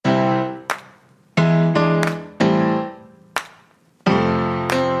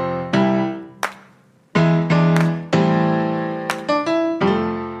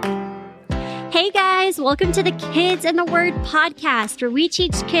Hey guys, welcome to the Kids and the Word podcast, where we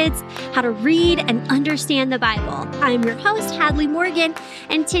teach kids how to read and understand the Bible. I'm your host, Hadley Morgan,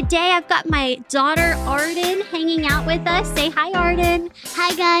 and today I've got my daughter, Arden, hanging out with us. Say hi, Arden.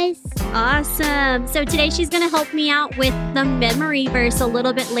 Hi, guys. Awesome. So today she's going to help me out with the memory verse a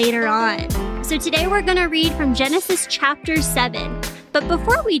little bit later on. So today we're going to read from Genesis chapter 7. But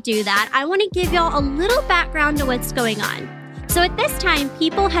before we do that, I want to give y'all a little background to what's going on. So at this time,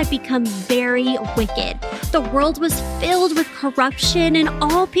 people had become very wicked. The world was filled with corruption, and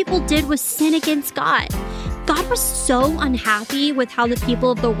all people did was sin against God. God was so unhappy with how the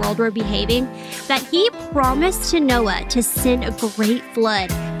people of the world were behaving that he promised to Noah to send a great flood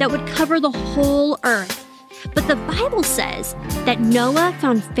that would cover the whole earth. But the Bible says that Noah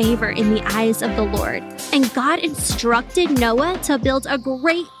found favor in the eyes of the Lord, and God instructed Noah to build a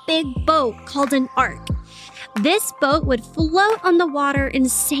great big boat called an ark. This boat would float on the water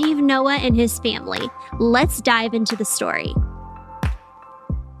and save Noah and his family. Let's dive into the story.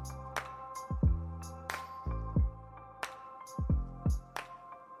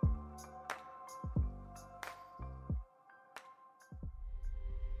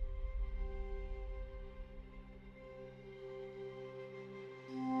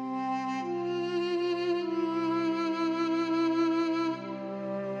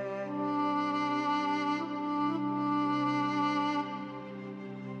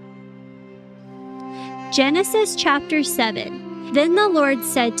 Genesis chapter 7. Then the Lord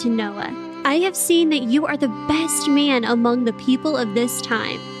said to Noah, I have seen that you are the best man among the people of this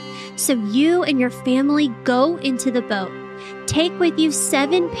time. So you and your family go into the boat. Take with you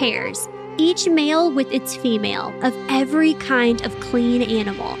 7 pairs, each male with its female, of every kind of clean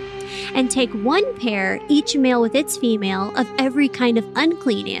animal. And take 1 pair, each male with its female, of every kind of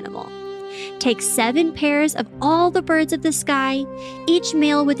unclean animal. Take 7 pairs of all the birds of the sky, each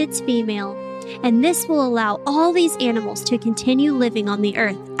male with its female, and this will allow all these animals to continue living on the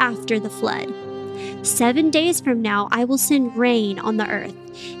earth after the flood. 7 days from now, I will send rain on the earth.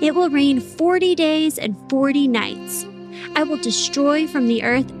 It will rain 40 days and 40 nights. I will destroy from the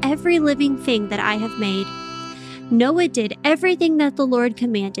earth every living thing that I have made. Noah did everything that the Lord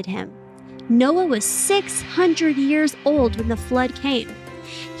commanded him. Noah was 600 years old when the flood came.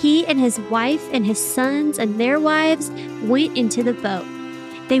 He and his wife and his sons and their wives went into the boat.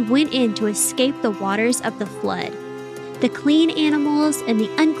 They went in to escape the waters of the flood. The clean animals and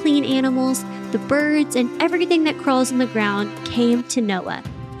the unclean animals, the birds and everything that crawls on the ground came to Noah.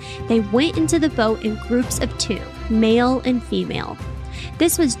 They went into the boat in groups of 2, male and female.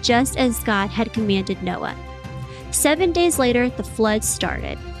 This was just as God had commanded Noah. 7 days later, the flood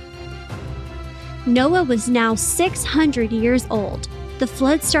started. Noah was now 600 years old. The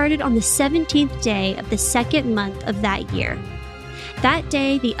flood started on the 17th day of the 2nd month of that year. That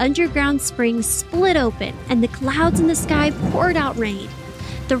day, the underground springs split open, and the clouds in the sky poured out rain.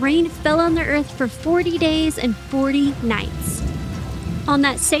 The rain fell on the earth for 40 days and 40 nights. On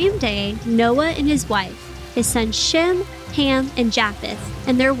that same day, Noah and his wife, his sons Shem, Ham, and Japheth,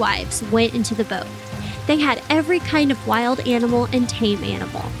 and their wives went into the boat. They had every kind of wild animal and tame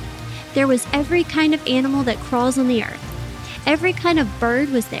animal. There was every kind of animal that crawls on the earth. Every kind of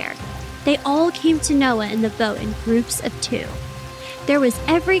bird was there. They all came to Noah in the boat in groups of 2. There was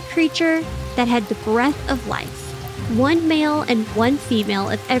every creature that had the breath of life. 1 male and 1 female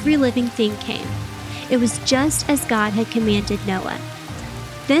of every living thing came. It was just as God had commanded Noah.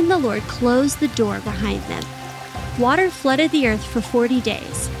 Then the Lord closed the door behind them. Water flooded the earth for 40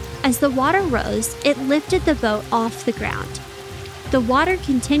 days. As the water rose, it lifted the boat off the ground. The water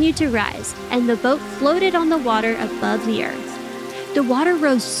continued to rise, and the boat floated on the water above the earth. The water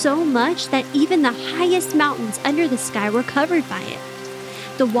rose so much that even the highest mountains under the sky were covered by it.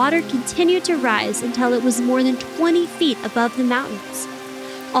 The water continued to rise until it was more than 20 feet above the mountains.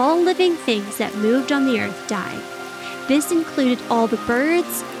 All living things that moved on the earth died. This included all the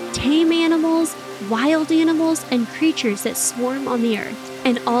birds, tame animals, wild animals, and creatures that swarm on the earth,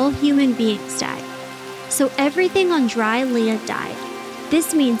 and all human beings died. So everything on dry land died.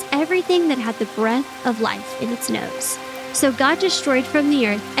 This means everything that had the breath of life in its nose. So God destroyed from the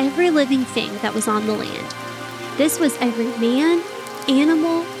earth every living thing that was on the land. This was every man,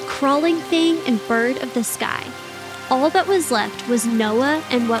 animal, crawling thing, and bird of the sky. All that was left was Noah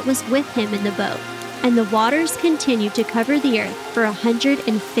and what was with him in the boat, and the waters continued to cover the earth for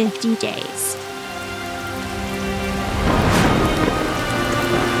 150 days.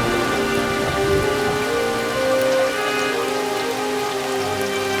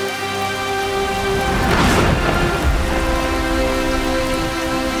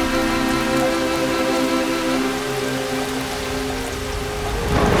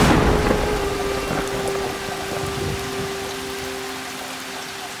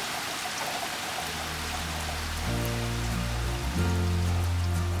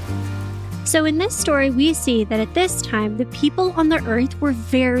 So in this story, we see that at this time, the people on the earth were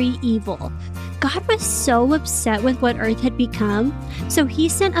very evil. God was so upset with what earth had become, so he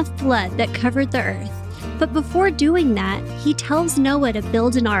sent a flood that covered the earth. But before doing that, he tells Noah to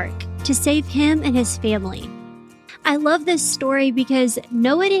build an ark to save him and his family. I love this story because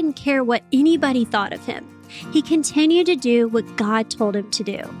Noah didn't care what anybody thought of him. He continued to do what God told him to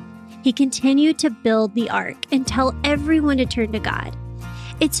do. He continued to build the ark and tell everyone to turn to God.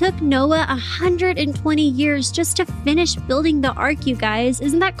 It took Noah 120 years just to finish building the ark, you guys.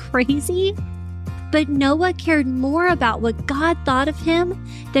 Isn't that crazy? But Noah cared more about what God thought of him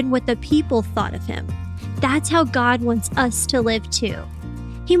than what the people thought of him. That's how God wants us to live too.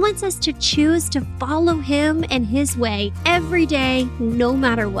 He wants us to choose to follow him and his way every day, no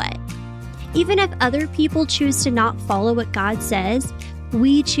matter what. Even if other people choose to not follow what God says,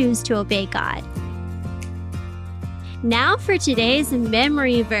 we choose to obey God. Now for today's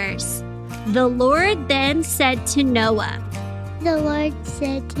memory verse. The Lord then said to Noah, The Lord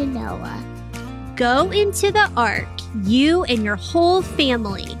said to Noah, Go into the ark, you and your whole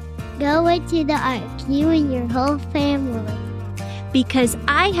family. Go into the ark, you and your whole family. Because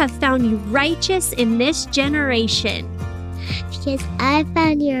I have found you righteous in this generation. Because I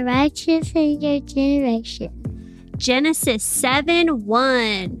found you righteous in your generation. Genesis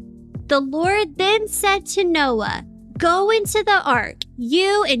 7:1. The Lord then said to Noah, Go into the ark,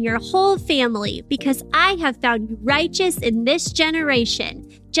 you and your whole family, because I have found you righteous in this generation.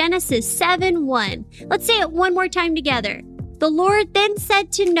 Genesis 7:1. Let's say it one more time together. The Lord then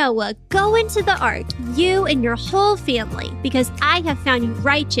said to Noah, Go into the ark, you and your whole family, because I have found you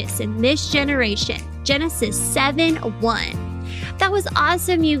righteous in this generation. Genesis 7:1. That was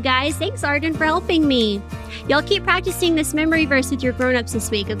awesome, you guys. Thanks, Arden, for helping me. Y'all keep practicing this memory verse with your grown-ups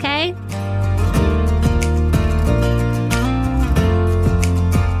this week, okay?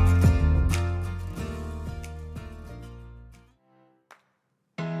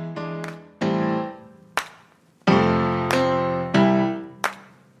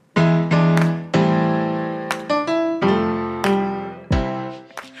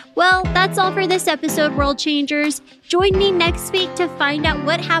 Well, that's all for this episode, World Changers. Join me next week to find out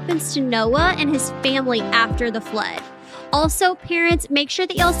what happens to Noah and his family after the flood. Also, parents, make sure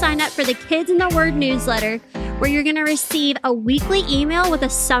that you'll sign up for the Kids in the Word newsletter, where you're going to receive a weekly email with a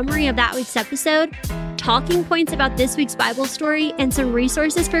summary of that week's episode, talking points about this week's Bible story, and some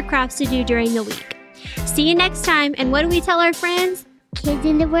resources for crafts to do during the week. See you next time, and what do we tell our friends? Kids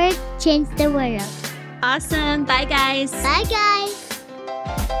in the Word change the world. Awesome. Bye, guys. Bye, guys.